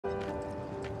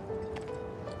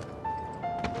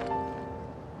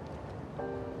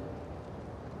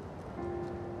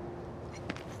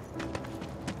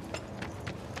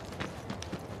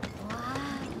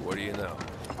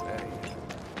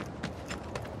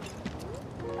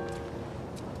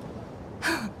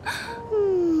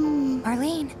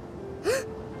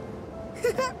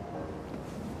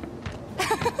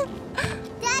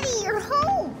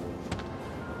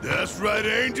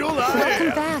Angel, I Welcome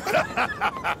am.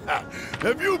 back.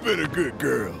 Have you been a good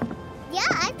girl? Yeah,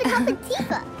 I've been helping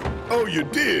Tifa. Oh, you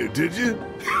did you?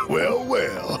 Well,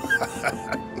 well.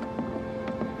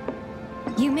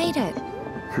 You made it.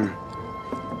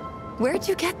 Where'd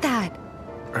you get that?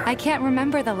 I can't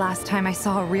remember the last time I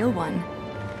saw a real one.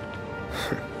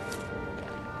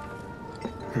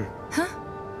 Huh?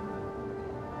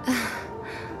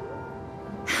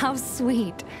 How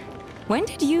sweet. When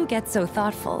did you get so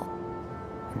thoughtful?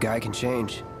 A guy can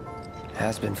change.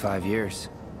 Has been 5 years.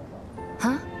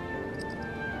 Huh?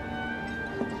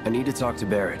 I need to talk to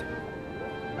Barrett.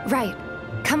 Right.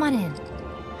 Come on in.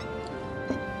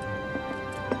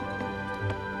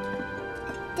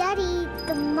 Daddy,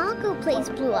 the Mako place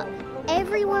blew up.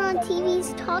 Everyone on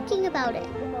TV's talking about it.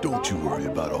 Don't you worry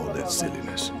about all that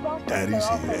silliness. Daddy's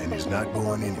here and he's not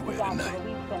going anywhere tonight.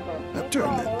 Now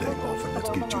turn that thing off and let's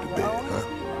get you to bed, huh?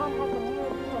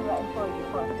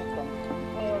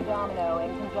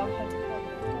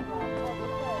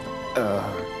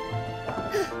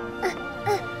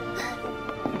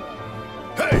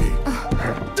 Hey!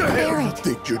 The hell you Barrett.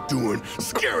 think you're doing,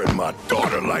 scaring my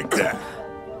daughter like that?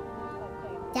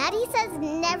 Daddy says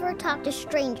never talk to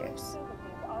strangers.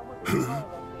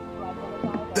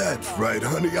 That's right,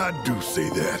 honey, I do say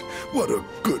that. What a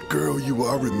good girl you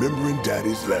are remembering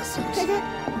Daddy's lessons.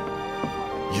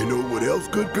 You know what else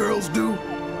good girls do?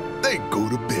 They go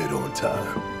to bed on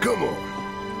time. Come on.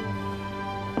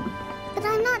 But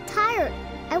I'm not tired.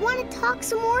 I want to talk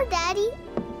some more, Daddy.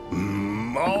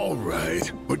 All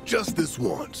right, but just this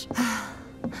once.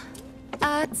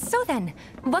 So then,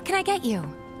 what can I get you?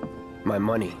 My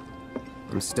money.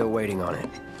 I'm still waiting on it.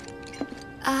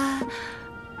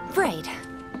 Right.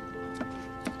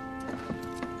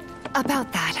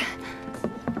 About that.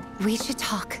 We should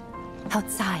talk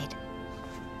outside.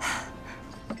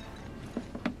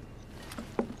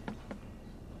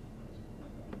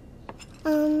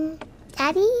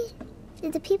 Daddy?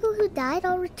 Did the people who died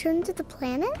all return to the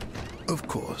planet? Of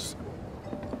course.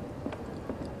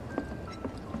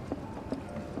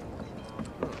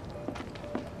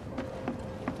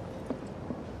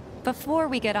 Before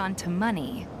we get on to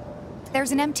money,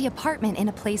 there's an empty apartment in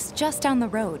a place just down the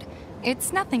road.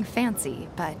 It's nothing fancy,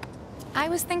 but I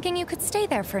was thinking you could stay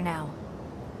there for now.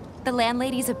 The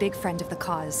landlady's a big friend of the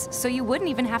cause, so you wouldn't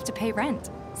even have to pay rent.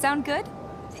 Sound good?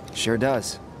 Sure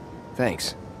does.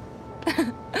 Thanks.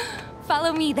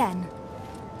 Follow me then.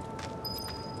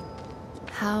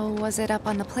 How was it up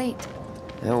on the plate?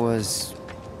 It was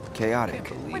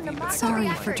chaotic. Sorry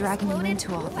for dragging you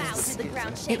into all this.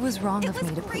 It was wrong of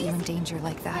me to put you in danger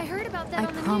like that. I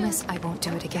promise I won't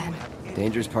do it again.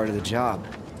 Danger's part of the job.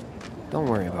 Don't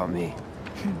worry about me.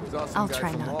 I'll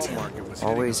try not to.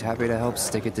 Always happy to help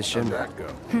stick it to Shinra.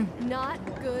 Not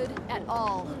good at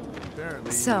all.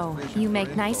 So, you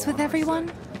make nice with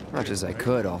everyone? Much as I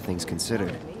could, all things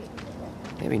considered.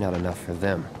 Maybe not enough for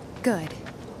them. Good.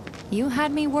 You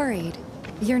had me worried.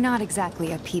 You're not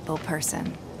exactly a people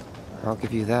person. I'll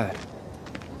give you that.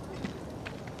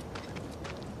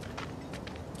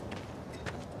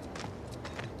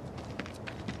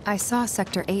 I saw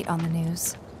Sector 8 on the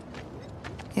news.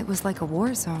 It was like a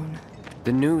war zone.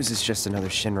 The news is just another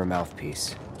Shinra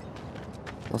mouthpiece.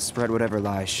 They'll spread whatever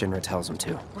lies Shinra tells them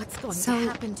to. What's going So, to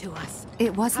happen to us?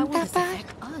 It wasn't How will that this bad?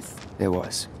 affect us? It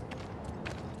was.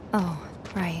 Oh,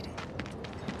 right.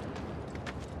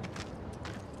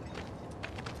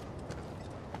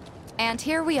 And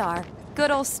here we are.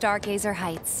 Good old Stargazer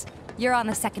Heights. You're on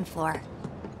the second floor.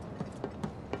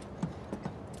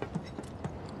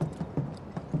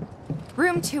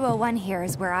 Room 201 here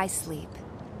is where I sleep.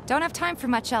 Don't have time for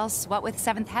much else, what with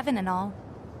 7th Heaven and all.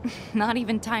 Not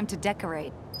even time to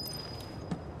decorate.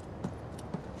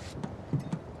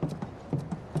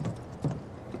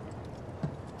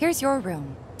 Here's your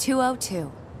room,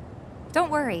 202.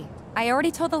 Don't worry, I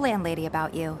already told the landlady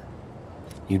about you.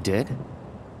 You did?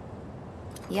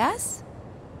 Yes?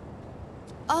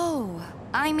 Oh,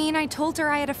 I mean, I told her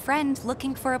I had a friend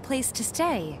looking for a place to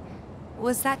stay.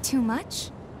 Was that too much?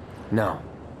 No.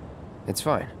 It's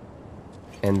fine.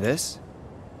 And this?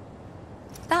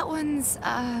 That one's,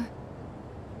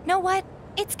 Know what?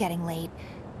 It's getting late.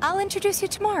 I'll introduce you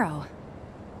tomorrow.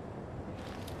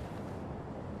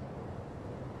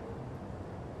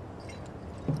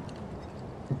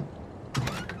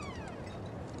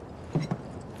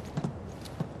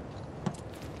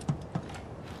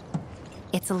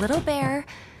 It's a little bare,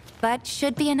 but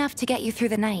should be enough to get you through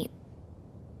the night.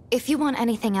 If you want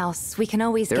anything else, we can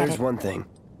always get it. There's one thing.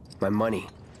 My money.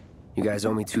 You guys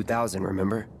owe me 2,000,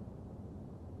 remember?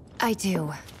 I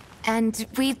do. And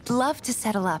we'd love to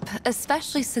settle up,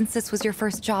 especially since this was your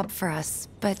first job for us,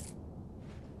 but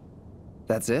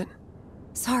That's it?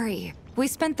 Sorry. We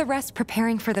spent the rest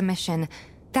preparing for the mission.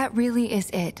 That really is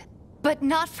it. But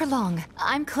not for long.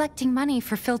 I'm collecting money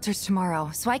for filters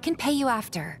tomorrow, so I can pay you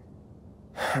after.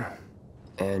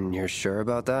 And you're sure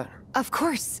about that? Of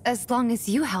course, as long as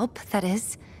you help, that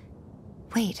is.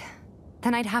 Wait,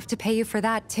 then I'd have to pay you for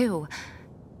that too.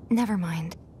 Never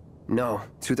mind. No,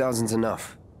 2,000's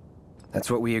enough.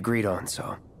 That's what we agreed on,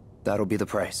 so that'll be the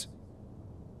price.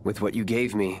 With what you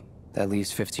gave me, that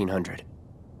leaves 1,500.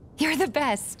 You're the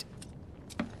best.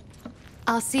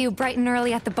 I'll see you bright and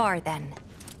early at the bar then.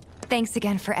 Thanks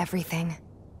again for everything.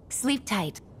 Sleep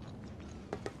tight.